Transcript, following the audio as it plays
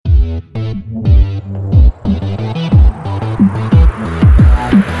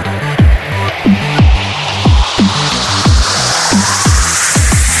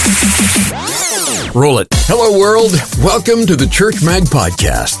Roll it. Hello, world. Welcome to the Church Mag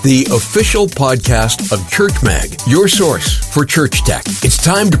Podcast, the official podcast of Church Mag, your source for church tech. It's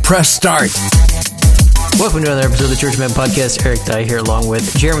time to press start. Welcome to another episode of the Church Mag Podcast. Eric Dye here along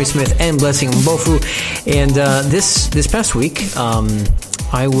with Jeremy Smith and Blessing Mbofu. And this past week,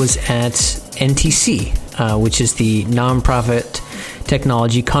 I was at NTC, which is the Nonprofit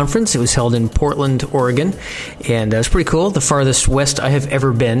Technology Conference. It was held in Portland, Oregon, and it was pretty cool. The farthest west I have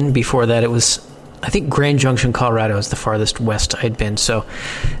ever been. Before that, it was, I think, Grand Junction, Colorado is the farthest west I'd been. So,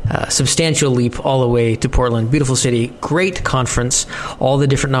 substantial leap all the way to Portland. Beautiful city, great conference. All the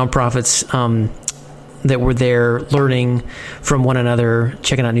different nonprofits that were there, learning from one another,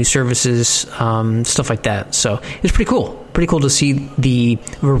 checking out new services, stuff like that. So it was pretty cool. Pretty cool to see the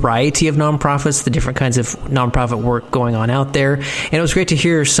variety of nonprofits, the different kinds of nonprofit work going on out there. And it was great to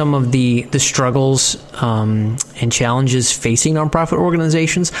hear some of the struggles and challenges facing nonprofit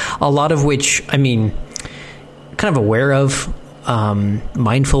organizations, a lot of which, I mean, kind of aware of,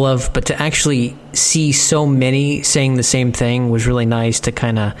 mindful of, but to actually see so many saying the same thing was really nice to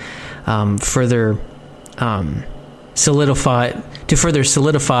kind of further solidify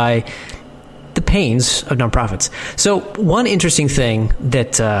the pains of nonprofits. So one interesting thing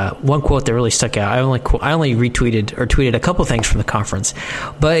that one quote that really stuck out, I only retweeted or tweeted a couple things from the conference,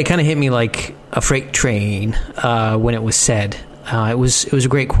 but it kind of hit me like a freight train when it was said. It was a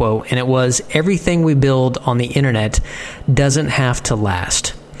great quote, and it was, "Everything we build on the internet doesn't have to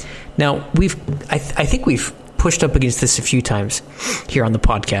last." Now I think we've pushed up against this a few times here on the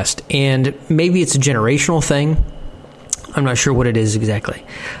podcast, and maybe it's a generational thing. I'm not sure what it is exactly.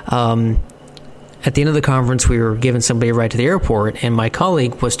 At the end of the conference, we were giving somebody a ride to the airport, and my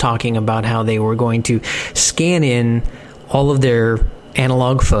colleague was talking about how they were going to scan in all of their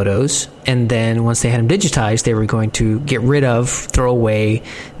analog photos, and then once they had them digitized, they were going to get rid of, throw away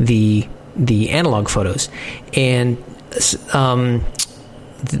the analog photos. And the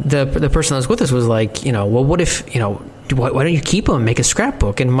person that was with us was like, well, what if, why don't you keep them and make a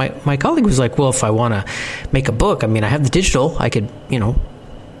scrapbook? And my colleague was like, well, if I want to make a book, I mean, I have the digital, I could,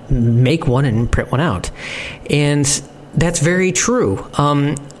 make one and print one out. And that's very true.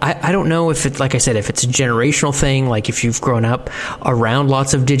 I don't know if it's, like I said, if it's a generational thing, like if you've grown up around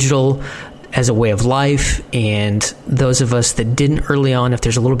lots of digital as a way of life, and those of us that didn't early on, if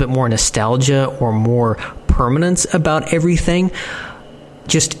there's a little bit more nostalgia or more permanence about everything,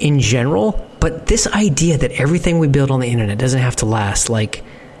 just in general. But this idea that everything we build on the internet doesn't have to last, like,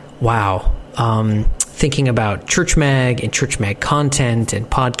 wow. Thinking about Church Mag and Church Mag content and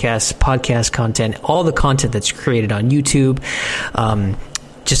podcast content, all the content that's created on YouTube.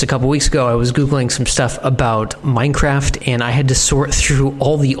 Just a couple weeks ago, I was Googling some stuff about Minecraft, and I had to sort through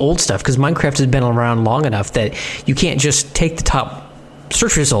all the old stuff because Minecraft has been around long enough that you can't just take the top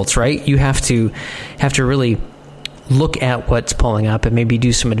search results, right? You have to really look at what's pulling up and maybe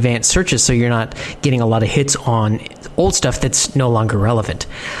do some advanced searches so you're not getting a lot of hits on old stuff that's no longer relevant.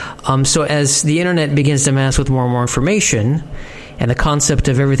 So as the internet begins to amass with more and more information, and the concept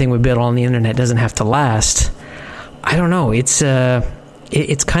of everything we build on the internet doesn't have to last, I don't know. It's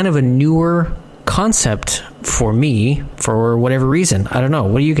kind of a newer concept for me, for whatever reason. I don't know.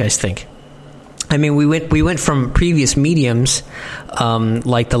 What do you guys think? I mean, we went from previous mediums,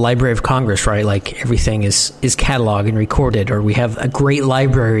 like the Library of Congress, right? Like everything is cataloged and recorded, or we have great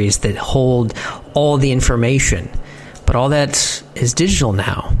libraries that hold all the information, but all that is digital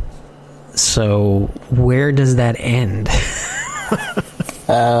now. So where does that end?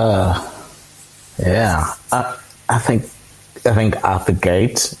 Yeah, I think out the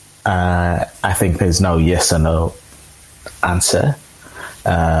gate, I think there's no yes or no answer.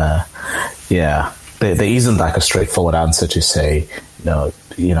 Yeah, there isn't like a straightforward answer to say, no,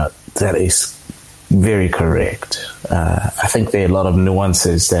 that is very correct. I think there are a lot of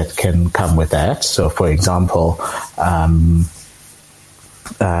nuances that can come with that. So, for example,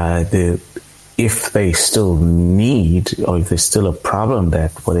 if they still need, or if there's still a problem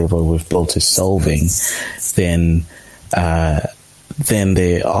that whatever we've built is solving, then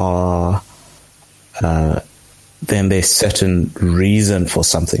there's certain reason for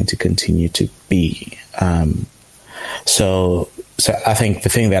something to continue to be. So I think the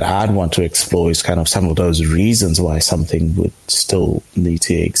thing that I'd want to explore is kind of some of those reasons why something would still need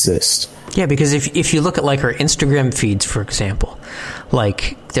to exist. Yeah, because if you look at like our Instagram feeds, for example,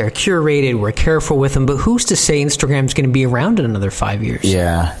 like they're curated, we're careful with them, but who's to say Instagram's going to be around in another 5 years?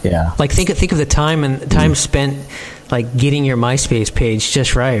 Yeah. Like think of the time spent like getting your MySpace page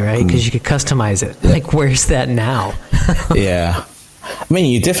just right? Because you could customize it. Yeah. Like where's that now? Yeah. I mean,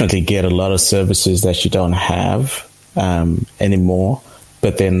 you definitely get a lot of services that you don't have anymore.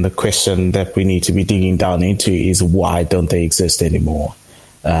 But then the question that we need to be digging down into is, why don't they exist anymore?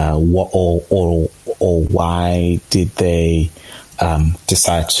 Or why did they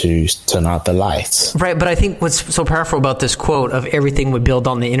decide to turn out the lights? Right, but I think what's so powerful about this quote of everything we build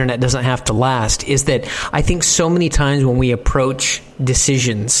on the internet doesn't have to last is that I think so many times when we approach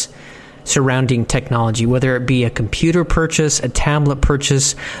decisions surrounding technology, whether it be a computer purchase, a tablet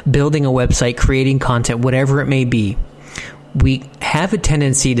purchase, building a website, creating content, whatever it may be, we have a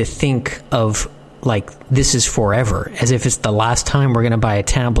tendency to think of like this is forever, as if it's the last time we're going to buy a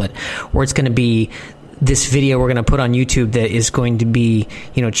tablet, or it's going to be this video we're going to put on YouTube that is going to be,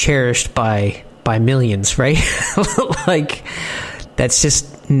 cherished by millions, right? Like, that's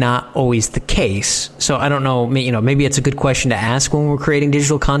just not always the case. So I don't know, maybe it's a good question to ask when we're creating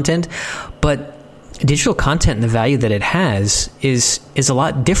digital content, but digital content and the value that it has is a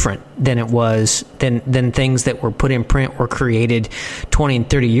lot different than it was than things that were put in print or created 20 and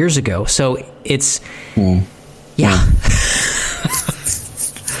 30 years ago. So it's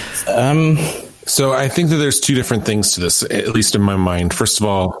So I think that there's two different things to this, at least in my mind. First of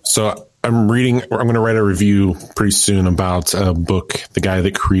all, so I'm going to write a review pretty soon about a book, the guy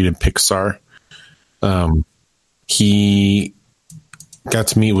that created Pixar. He got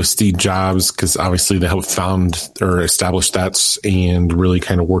to meet with Steve Jobs because obviously they helped found or establish that and really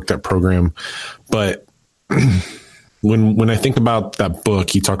kind of worked that program. But when I think about that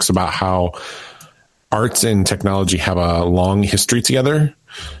book, he talks about how arts and technology have a long history together,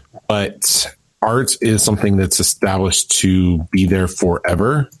 but art is something that's established to be there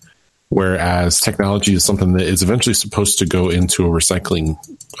forever, whereas technology is something that is eventually supposed to go into a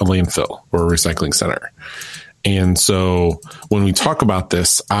landfill or a recycling center. And so when we talk about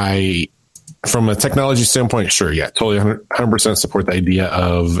this, from a technology standpoint, sure, yeah, totally 100% support the idea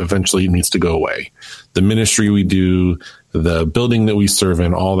of eventually it needs to go away. The ministry we do, the building that we serve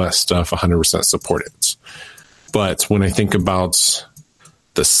in, all that stuff, 100% support it. But when I think about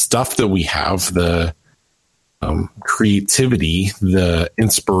the stuff that we have, the creativity, the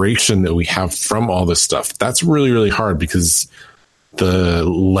inspiration that we have from all this stuff, that's really, really hard because the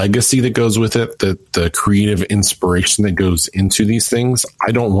legacy that goes with it, the creative inspiration that goes into these things,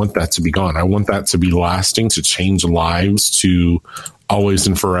 I don't want that to be gone. I want that to be lasting, to change lives, to always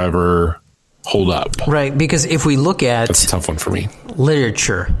and forever hold up. Right, because if we look at... That's a tough one for me.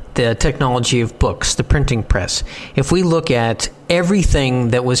 Literature, the technology of books, the printing press, if we look at everything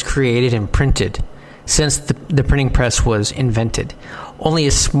that was created and printed since the printing press was invented, only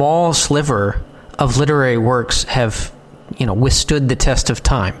a small sliver of literary works have withstood the test of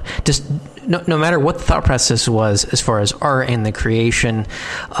time. Just no matter what the thought process was as far as art and the creation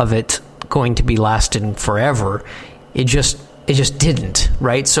of it going to be lasting forever, it just didn't,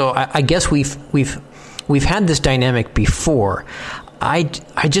 right? So I guess we've had this dynamic before. I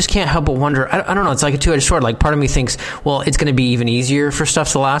just can't help but wonder. I don't know. It's like a two-edged sword. Like, part of me thinks, well, it's going to be even easier for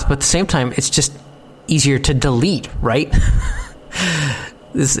stuff to last, but at the same time, it's just easier to delete, right?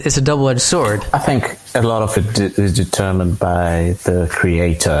 It's a double-edged sword. I think a lot of it is determined by the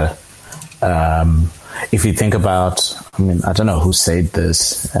creator. If you think about, I don't know who said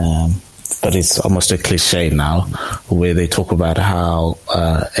this, but it's almost a cliche now, where they talk about how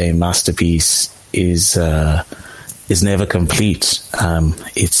a masterpiece is never complete.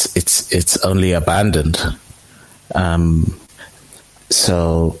 It's only abandoned.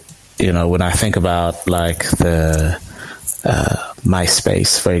 So when I think about like the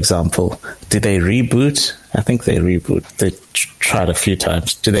MySpace, for example, did they reboot? I think they reboot. They tried a few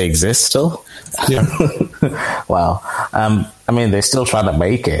times. Do they exist still? Yeah. Wow. They're still trying to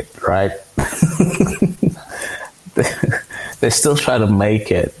make it, right? They're still trying to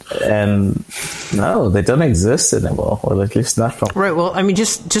make it, and no, they don't exist anymore, or at least not from. Right. Well,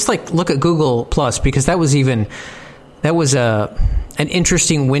 just like look at Google Plus, because that was an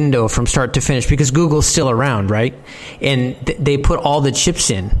interesting window from start to finish, because Google's still around, right? And they put all the chips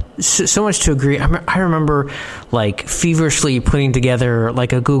in. So much to agree. I remember like feverishly putting together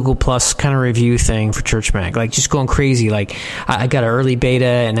like a Google Plus kind of review thing for Church Mag, like just going crazy. Like I got an early beta,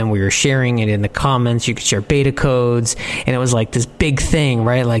 and then we were sharing it in the comments. You could share beta codes, and it was like this big thing,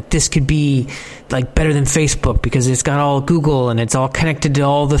 right? Like this could be like better than Facebook because it's got all Google and it's all connected to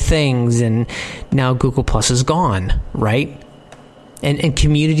all the things. And now Google Plus is gone, right? And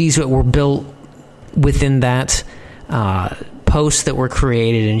communities that were built within that, posts that were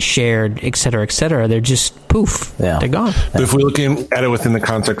created and shared, et cetera, they're just poof, they're gone. But if we look at it within the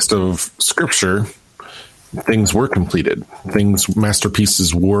context of Scripture, things were completed.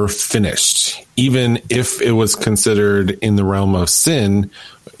 Masterpieces were finished. Even if it was considered in the realm of sin,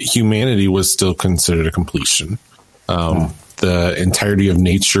 humanity was still considered a completion. the entirety of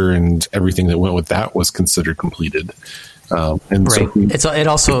nature and everything that went with that was considered completed. And right. So it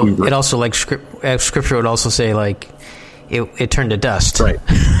also like scripture would also say like it turned to dust, right?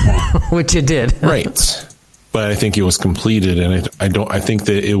 Which it did, right? But I think it was completed, and I think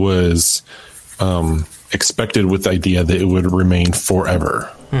that it was expected with the idea that it would remain forever.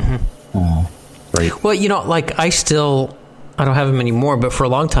 Mm-hmm. Right. Well, like I don't have them anymore, but for a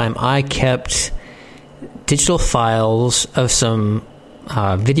long time I kept digital files of some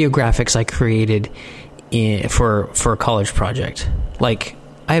video graphics I created for a college project. Like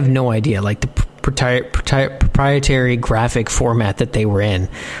I have no idea, like the proprietary graphic format that they were in,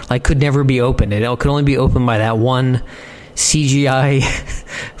 like could never be opened. It could only be opened by that one CGI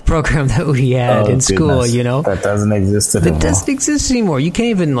program that we had in school. That doesn't exist anymore. That doesn't exist anymore. You can't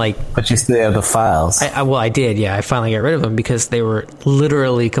even But you still have the files. I did. Yeah, I finally got rid of them because they were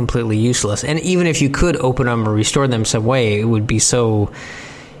literally completely useless. And even if you could open them or restore them some way, it would be so.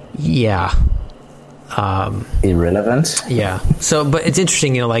 Yeah. Irrelevant. Yeah. So, but it's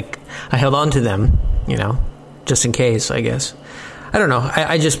interesting, like I held on to them, just in case, I guess. I don't know.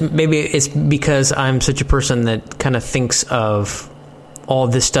 I just, maybe it's because I'm such a person that kind of thinks of all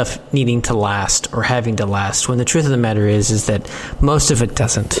this stuff needing to last or having to last, when the truth of the matter is that most of it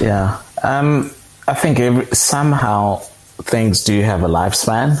doesn't. Yeah. I think somehow things do have a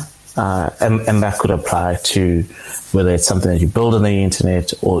lifespan. And that could apply to whether it's something that you build on the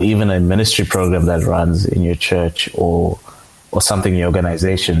internet or even a ministry program that runs in your church or something your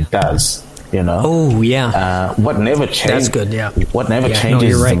organization does, Oh, yeah. What never changes. That's good, yeah. What never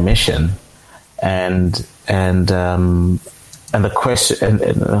changes is the mission. And the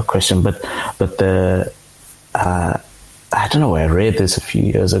question, but the, I don't know where I read this a few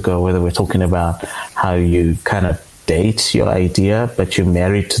years ago, whether we're talking about how you kind of date your idea, but you're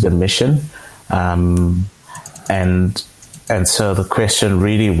married to the mission. And so the question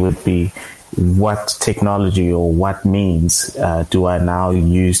really would be, what technology or what means do I now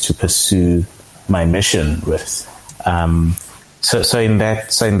use to pursue my mission with? So in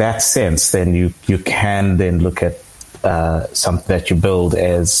that sense, then you can then look at something that you build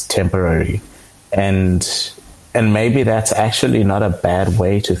as temporary, and maybe that's actually not a bad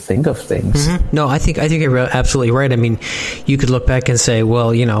way to think of things. Mm-hmm. No, I think you're absolutely right. I mean, you could look back and say,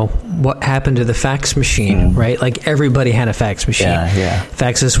 well, what happened to the fax machine, right? Like everybody had a fax machine. Yeah.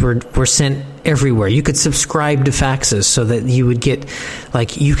 Faxes were sent everywhere. You could subscribe to faxes so that you would get,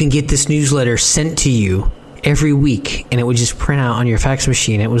 you can get this newsletter sent to you every week, and it would just print out on your fax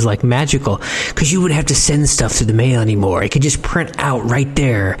machine. It was like magical because you wouldn't have to send stuff through the mail anymore. It could just print out right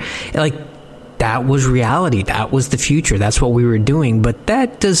there. That was reality. That was the future. That's what we were doing. But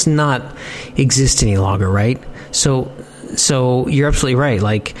that does not exist any longer, right? So you're absolutely right.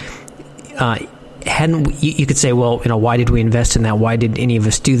 You could say, well, why did we invest in that? Why did any of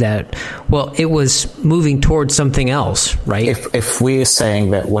us do that? Well, it was moving towards something else, right? If we're saying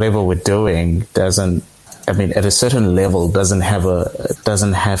that whatever we're doing at a certain level doesn't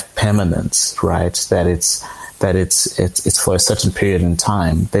have permanence, right? That it's for a certain period in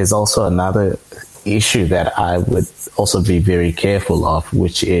time. There's also another issue that I would also be very careful of,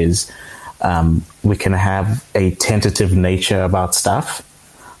 which is we can have a tentative nature about stuff,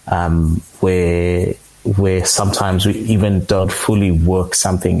 where sometimes we even don't fully work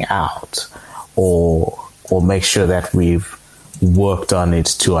something out or make sure that we've worked on it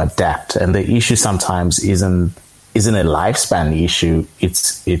to adapt. And the issue sometimes isn't a lifespan issue.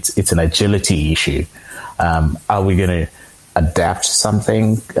 It's an agility issue. Are we going to adapt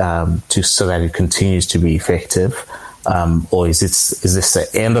something so that it continues to be effective, or is this the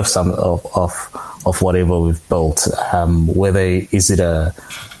end of whatever we've built? Whether is it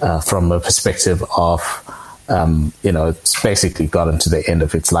from a perspective of it's basically gotten to the end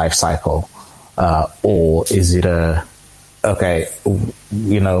of its life cycle, or is it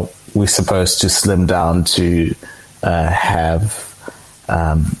we're supposed to slim down to have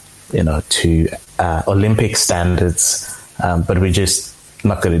to Olympic standards, but we're just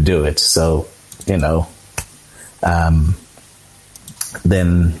not going to do it. So,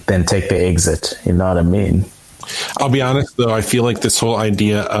 then take the exit. You know what I mean? I'll be honest, though. I feel like this whole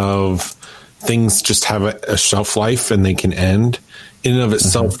idea of things just have a shelf life and they can end in and of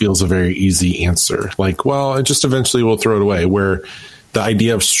itself feels a very easy answer. It just eventually will throw it away. Where the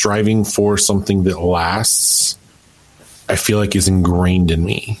idea of striving for something that lasts, I feel like is ingrained in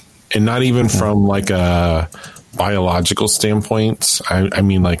me. And not even from a biological standpoint. I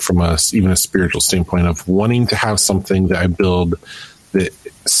mean, from even a spiritual standpoint of wanting to have something that I build that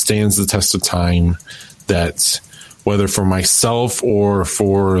stands the test of time, that whether for myself or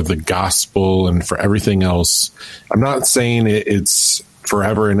for the gospel and for everything else. I'm not saying it's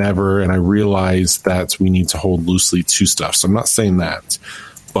forever and ever, and I realize that we need to hold loosely to stuff. So I'm not saying that,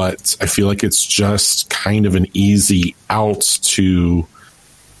 but I feel like it's just kind of an easy out to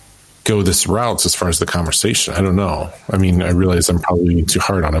go this route as far as the conversation. I don't know. I mean, I realize I'm probably being too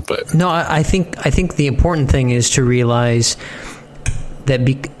hard on it, but no, I think the important thing is to realize that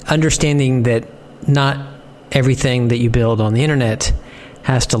understanding that not everything that you build on the internet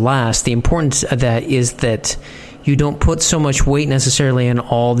has to last. The importance of that is that you don't put so much weight necessarily in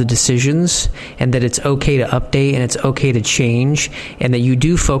all the decisions, and that it's okay to update and it's okay to change, and that you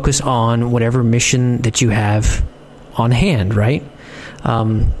do focus on whatever mission that you have on hand, right?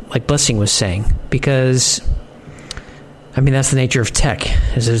 Like Blessing was saying, because I mean, that's the nature of tech,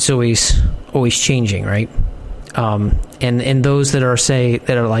 is it's always changing, right? And those that are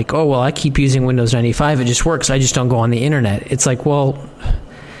like, oh, well, I keep using Windows 95, it just works, I just don't go on the internet. It's like, well,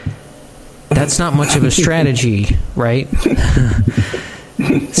 that's not much of a strategy, right?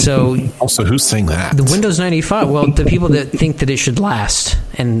 So also, who's saying that? The Windows 95, well, the people that think that it should last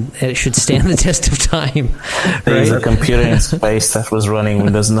and it should stand the test of time. There's right? a computer in space that was running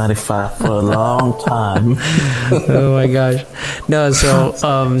Windows 95 for a long time. Oh my gosh. No, so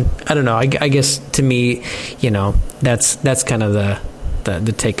I don't know. I guess to me, that's kind of the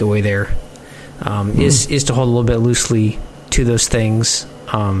takeaway there, is to hold a little bit loosely to those things.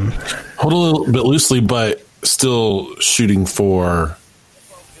 Hold a little bit loosely, but still shooting for,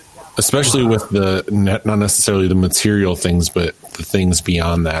 especially with the not necessarily the material things, but the things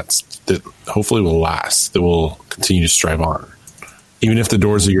beyond that hopefully will last, that will continue to strive on. Even if the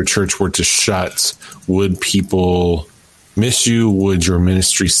doors of your church were to shut, would people miss you? Would your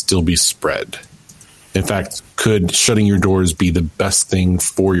ministry still be spread? In fact, could shutting your doors be the best thing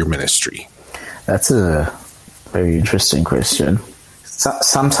for your ministry? That's a very interesting question.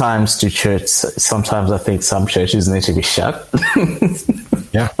 Sometimes I think some churches need to be shut.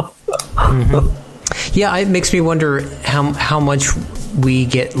 Yeah. Mm-hmm. Yeah, it makes me wonder how much we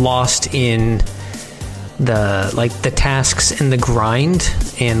get lost in the tasks and the grind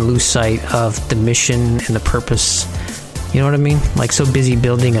and lose sight of the mission and the purpose. You know what I mean? Like, so busy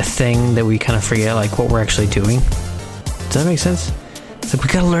building a thing that we kind of forget like what we're actually doing. Does that make sense? It's like, we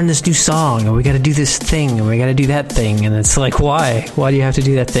got to learn this new song, and we got to do this thing, and we got to do that thing, and it's like, why? Why do you have to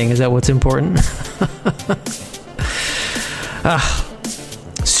do that thing? Is that what's important?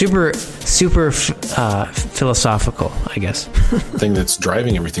 Super philosophical, I guess. Thing that's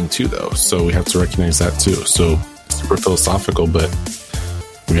driving everything too, though. So we have to recognize that too. So super philosophical, but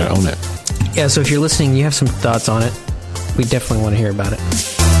we gotta own it. Yeah. So if you're listening, you have some thoughts on it, we definitely want to hear about it.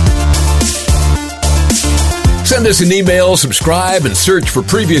 Send us an email, subscribe, and search for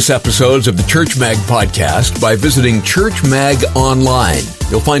previous episodes of the Church Mag podcast by visiting Church Mag online.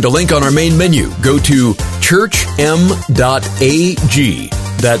 You'll find a link on our main menu. Go to churchm.ag.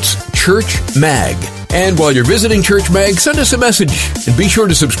 That's Church Mag. And while you're visiting Church Mag, send us a message and be sure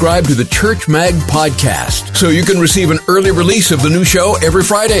to subscribe to the Church Mag podcast so you can receive an early release of the new show every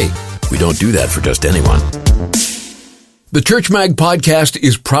Friday. We don't do that for just anyone. The Church Mag podcast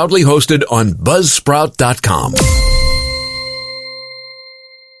is proudly hosted on Buzzsprout.com.